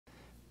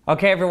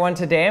Okay everyone,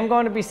 today I'm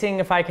going to be seeing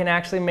if I can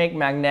actually make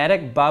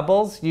magnetic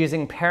bubbles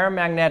using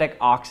paramagnetic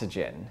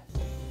oxygen.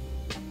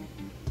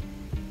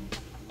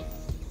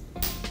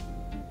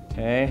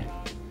 Okay, here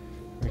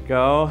we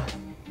go.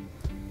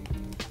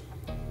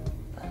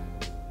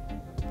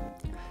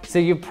 So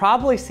you've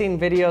probably seen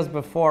videos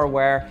before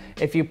where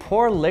if you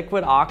pour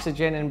liquid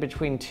oxygen in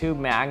between two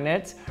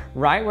magnets,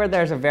 right where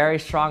there's a very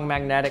strong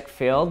magnetic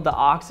field, the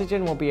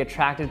oxygen will be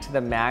attracted to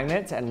the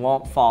magnets and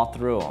won't fall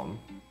through them.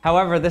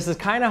 However, this is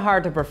kind of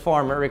hard to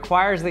perform. It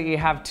requires that you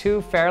have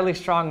two fairly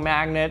strong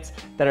magnets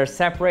that are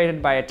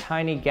separated by a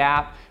tiny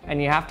gap,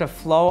 and you have to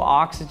flow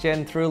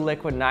oxygen through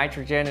liquid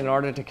nitrogen in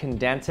order to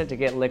condense it to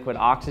get liquid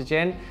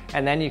oxygen,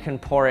 and then you can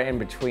pour it in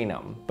between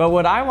them. But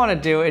what I want to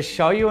do is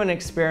show you an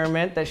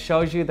experiment that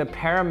shows you the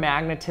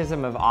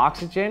paramagnetism of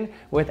oxygen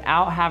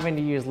without having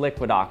to use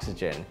liquid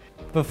oxygen.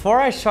 Before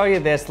I show you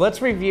this,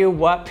 let's review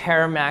what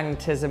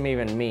paramagnetism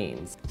even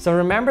means. So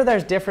remember,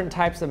 there's different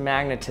types of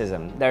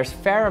magnetism. There's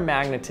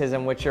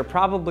ferromagnetism, which you're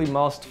probably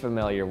most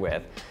familiar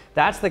with.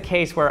 That's the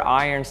case where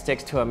iron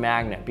sticks to a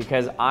magnet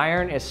because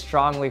iron is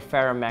strongly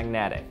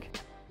ferromagnetic.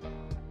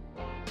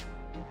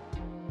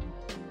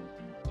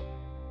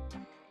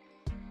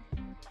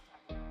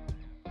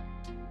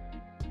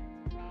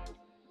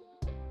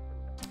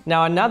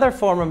 Now another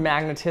form of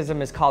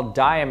magnetism is called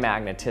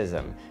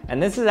diamagnetism,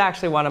 and this is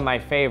actually one of my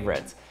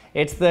favorites.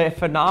 It's the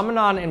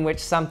phenomenon in which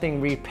something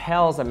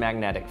repels a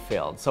magnetic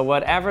field. So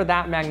whatever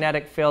that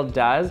magnetic field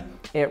does,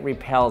 it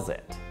repels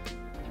it.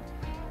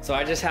 So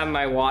I just have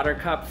my water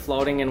cup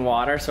floating in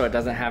water so it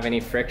doesn't have any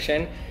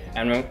friction,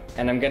 and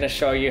I'm going to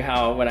show you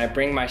how when I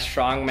bring my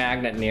strong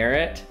magnet near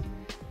it,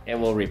 it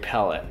will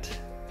repel it.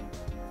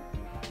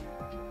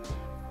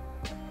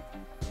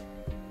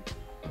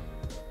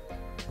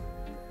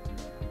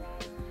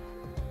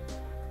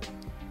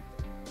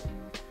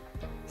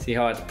 See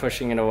how it's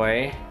pushing it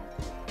away?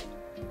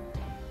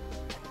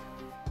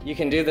 You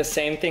can do the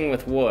same thing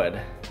with wood.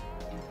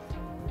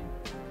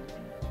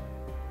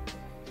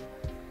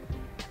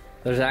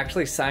 There's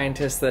actually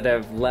scientists that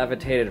have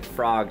levitated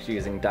frogs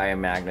using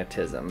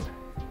diamagnetism.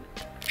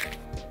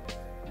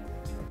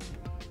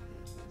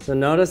 So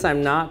notice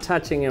I'm not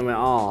touching him at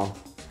all.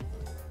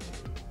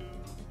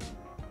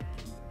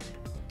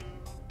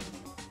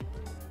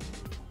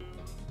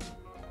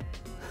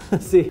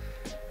 See?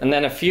 And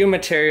then a few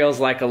materials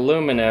like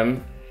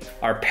aluminum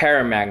are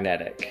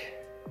paramagnetic.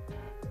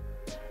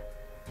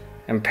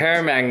 And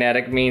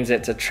paramagnetic means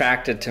it's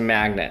attracted to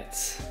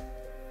magnets.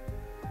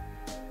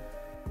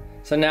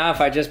 So now if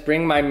I just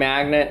bring my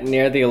magnet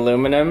near the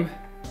aluminum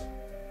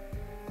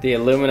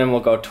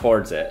will go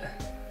towards it.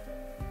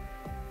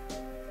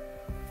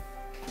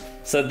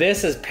 So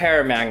this is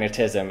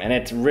paramagnetism, and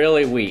it's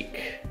really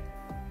weak.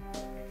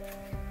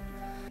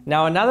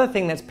 Now another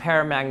thing that's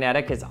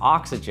paramagnetic is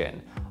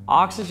oxygen.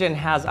 Oxygen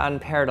has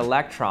unpaired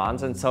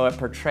electrons, and so it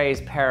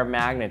portrays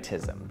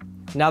paramagnetism.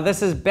 Now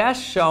this is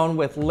best shown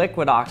with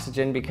liquid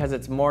oxygen because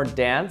it's more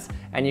dense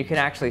and you can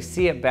actually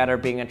see it better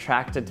being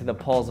attracted to the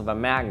poles of a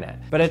magnet.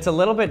 But it's a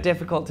little bit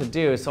difficult to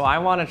do, so I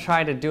want to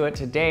try to do it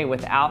today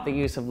without the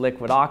use of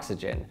liquid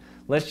oxygen.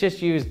 Let's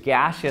just use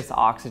gaseous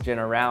oxygen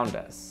around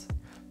us.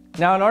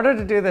 Now in order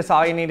to do this,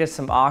 all you need is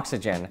some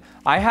oxygen.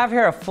 I have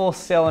here a full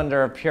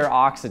cylinder of pure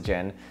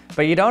oxygen,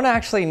 but you don't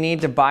actually need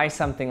to buy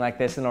something like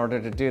this in order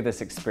to do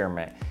this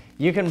experiment.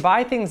 You can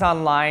buy things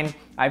online.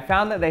 I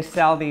found that they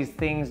sell these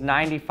things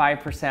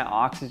 95%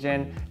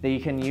 oxygen that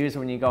you can use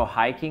when you go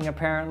hiking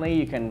apparently.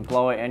 You can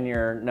blow it in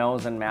your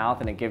nose and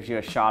mouth and it gives you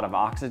a shot of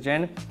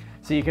oxygen.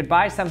 So you could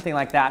buy something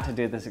like that to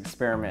do this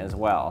experiment as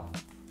well.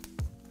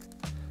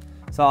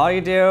 So all you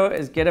do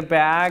is get a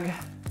bag,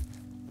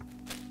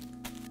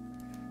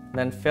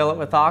 then fill it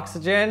with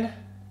oxygen,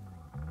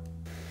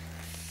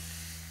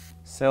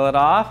 seal it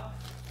off.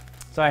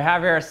 So I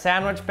have here a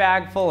sandwich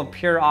bag full of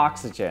pure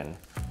oxygen.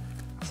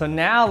 So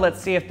now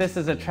let's see if this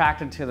is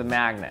attracted to the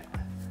magnet.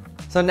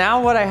 So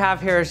now what I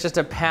have here is just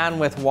a pan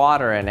with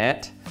water in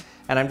it,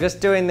 and I'm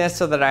just doing this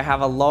so that I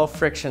have a low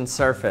friction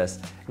surface.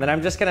 And then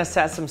I'm just gonna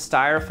set some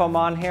styrofoam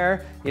on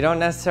here. You don't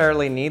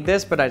necessarily need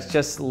this, but it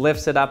just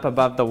lifts it up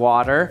above the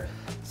water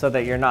so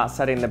that you're not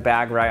setting the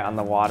bag right on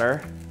the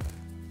water.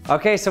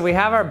 Okay, so we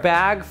have our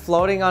bag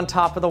floating on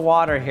top of the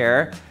water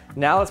here.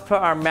 Now let's put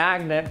our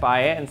magnet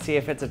by it and see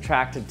if it's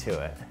attracted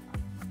to it.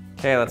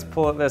 Okay, let's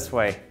pull it this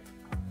way.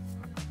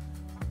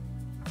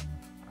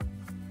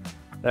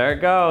 There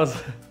it goes.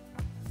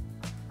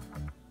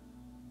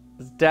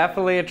 It's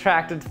definitely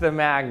attracted to the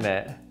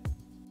magnet.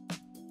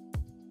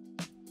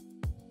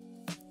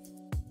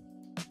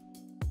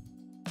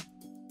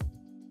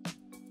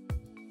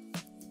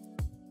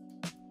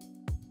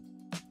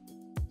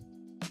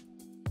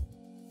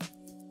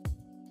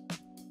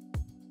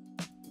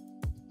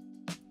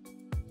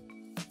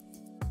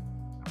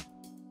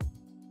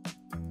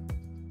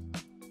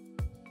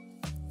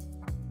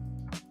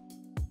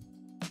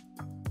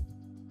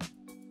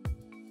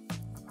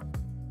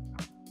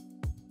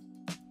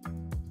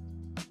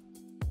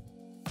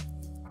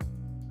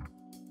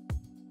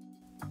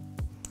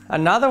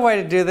 Another way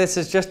to do this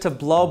is just to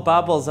blow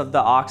bubbles of the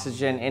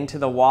oxygen into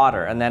the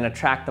water and then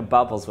attract the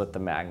bubbles with the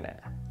magnet.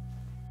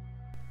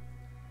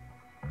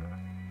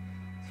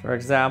 For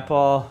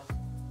example,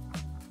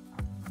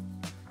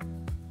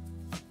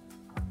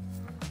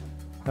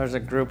 there's a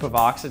group of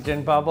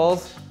oxygen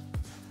bubbles.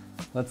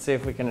 Let's see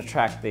if we can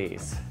attract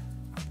these.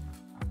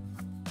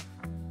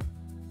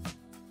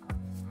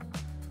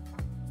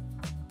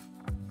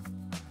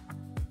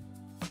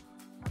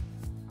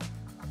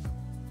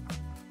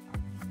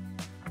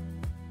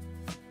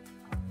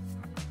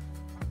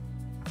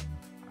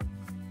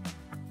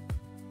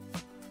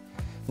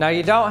 Now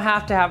you don't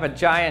have to have a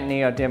giant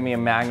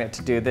neodymium magnet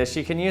to do this.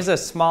 You can use a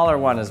smaller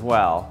one as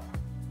well.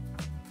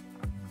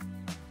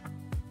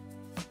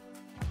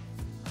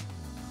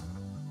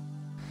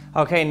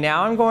 Okay,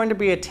 now I'm going to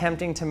be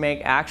attempting to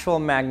make actual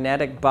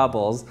magnetic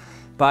bubbles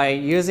by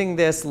using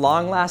this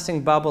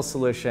long-lasting bubble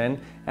solution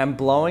and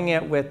blowing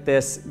it with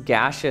this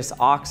gaseous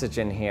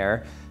oxygen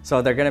here.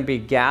 So they're going to be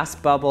gas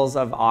bubbles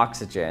of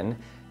oxygen,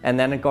 and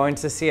then I'm going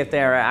to see if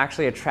they are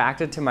actually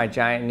attracted to my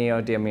giant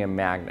neodymium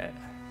magnet.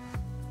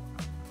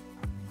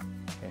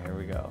 Okay, here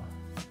we go.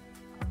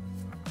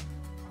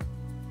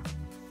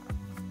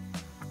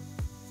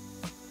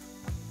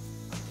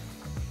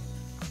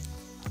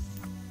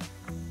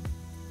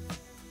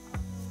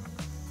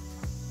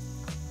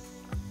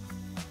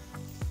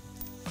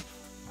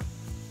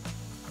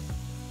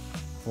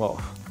 Whoa,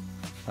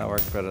 that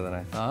worked better than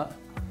I thought.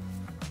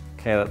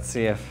 Okay, let's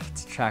see if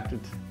it's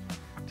attracted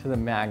to the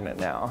magnet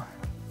now.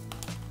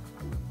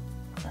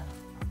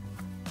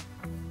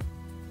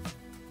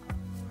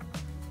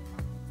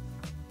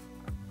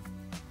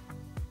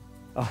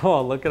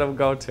 Oh, look at them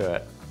go to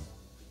it.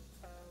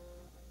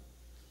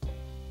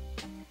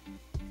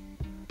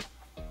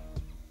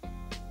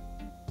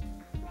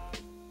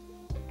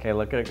 Okay,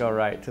 look at it go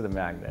right to the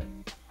magnet.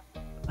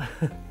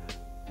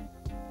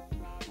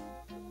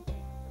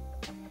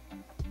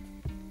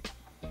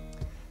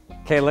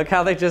 Okay, look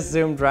how they just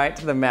zoomed right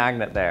to the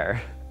magnet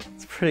there.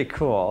 It's pretty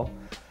cool.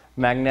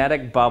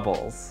 Magnetic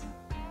bubbles.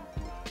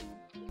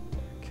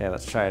 Okay,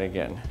 let's try it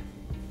again.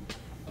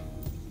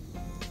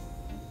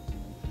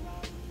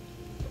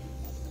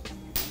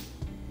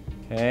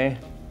 Okay,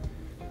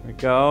 here we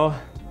go.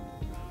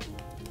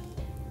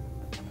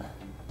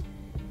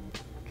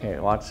 Okay,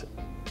 watch.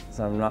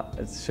 So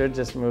it should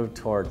just move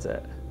towards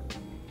it.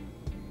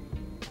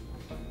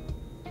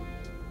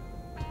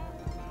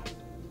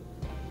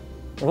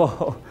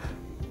 Whoa.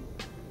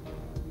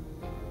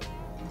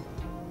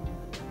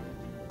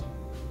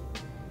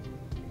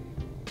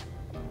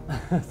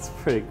 That's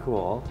pretty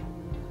cool.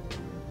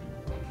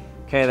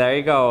 Okay, there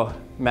you go.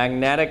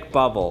 Magnetic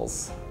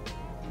bubbles.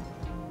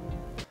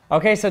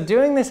 Okay, so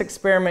doing this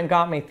experiment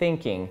got me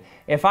thinking.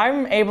 If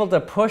I'm able to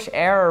push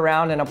air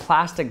around in a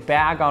plastic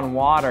bag on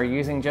water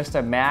using just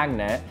a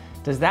magnet,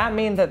 does that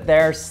mean that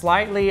there's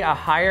slightly a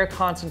higher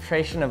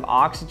concentration of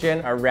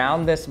oxygen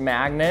around this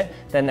magnet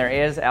than there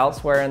is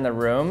elsewhere in the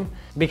room?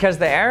 Because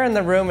the air in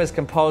the room is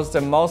composed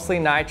of mostly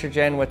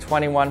nitrogen with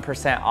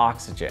 21%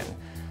 oxygen.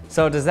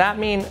 So does that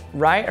mean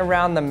right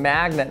around the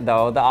magnet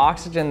though, the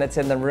oxygen that's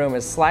in the room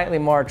is slightly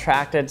more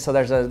attracted, so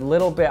there's a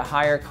little bit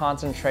higher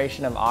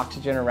concentration of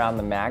oxygen around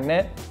the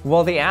magnet?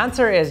 Well, the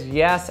answer is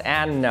yes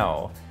and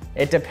no.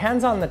 It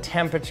depends on the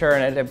temperature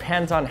and it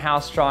depends on how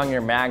strong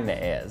your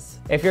magnet is.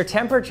 If your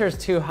temperature is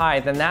too high,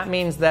 then that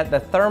means that the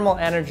thermal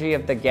energy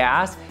of the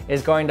gas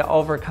is going to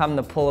overcome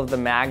the pull of the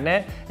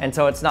magnet, and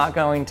so it's not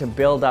going to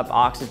build up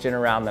oxygen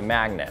around the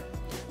magnet.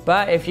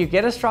 But if you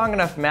get a strong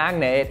enough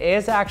magnet, it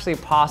is actually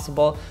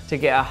possible to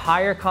get a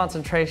higher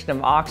concentration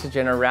of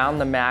oxygen around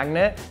the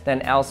magnet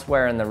than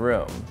elsewhere in the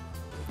room.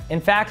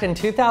 In fact, in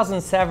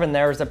 2007,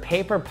 there was a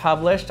paper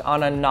published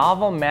on a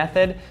novel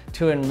method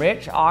to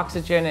enrich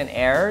oxygen and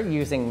air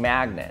using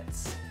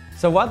magnets.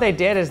 So what they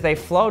did is they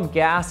flowed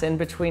gas in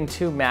between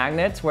two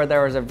magnets where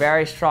there was a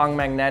very strong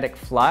magnetic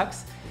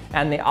flux,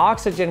 and the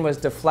oxygen was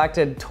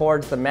deflected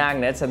towards the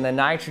magnets and the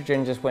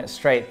nitrogen just went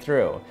straight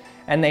through.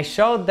 And they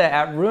showed that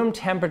at room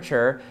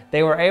temperature,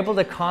 they were able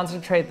to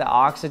concentrate the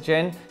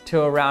oxygen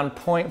to around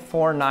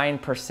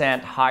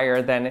 0.49%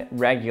 higher than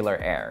regular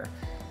air.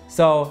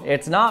 So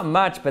it's not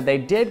much, but they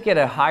did get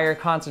a higher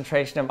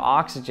concentration of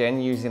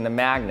oxygen using the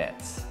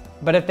magnets.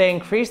 But if they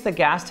increased the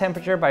gas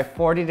temperature by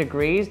 40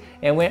 degrees,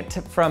 it went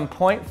from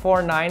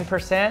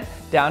 0.49%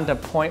 down to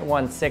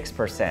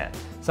 0.16%.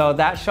 So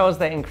that shows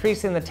that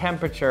increasing the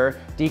temperature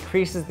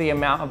decreases the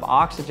amount of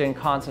oxygen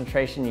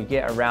concentration you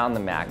get around the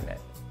magnet.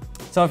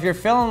 So if you're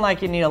feeling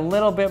like you need a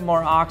little bit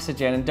more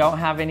oxygen and don't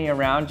have any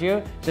around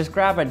you, just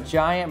grab a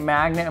giant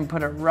magnet and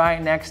put it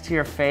right next to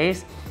your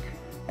face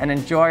and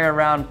enjoy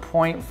around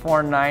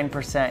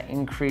 0.49%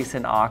 increase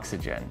in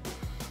oxygen.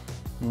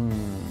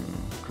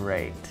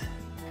 Great.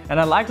 And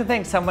I'd like to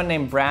thank someone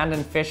named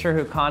Brandon Fisher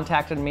who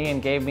contacted me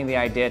and gave me the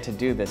idea to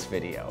do this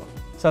video.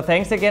 So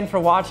thanks again for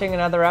watching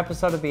another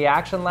episode of the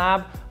Action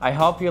Lab. I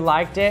hope you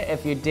liked it.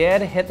 If you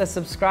did, hit the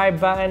subscribe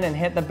button and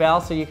hit the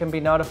bell so you can be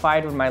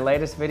notified when my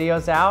latest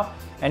video's out.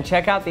 And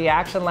check out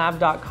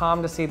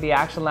theactionlab.com to see the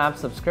Action Lab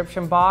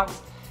subscription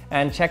box.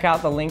 And check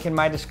out the link in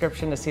my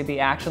description to see the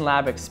Action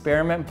Lab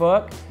experiment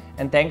book.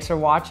 And thanks for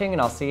watching,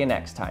 and I'll see you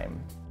next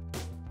time.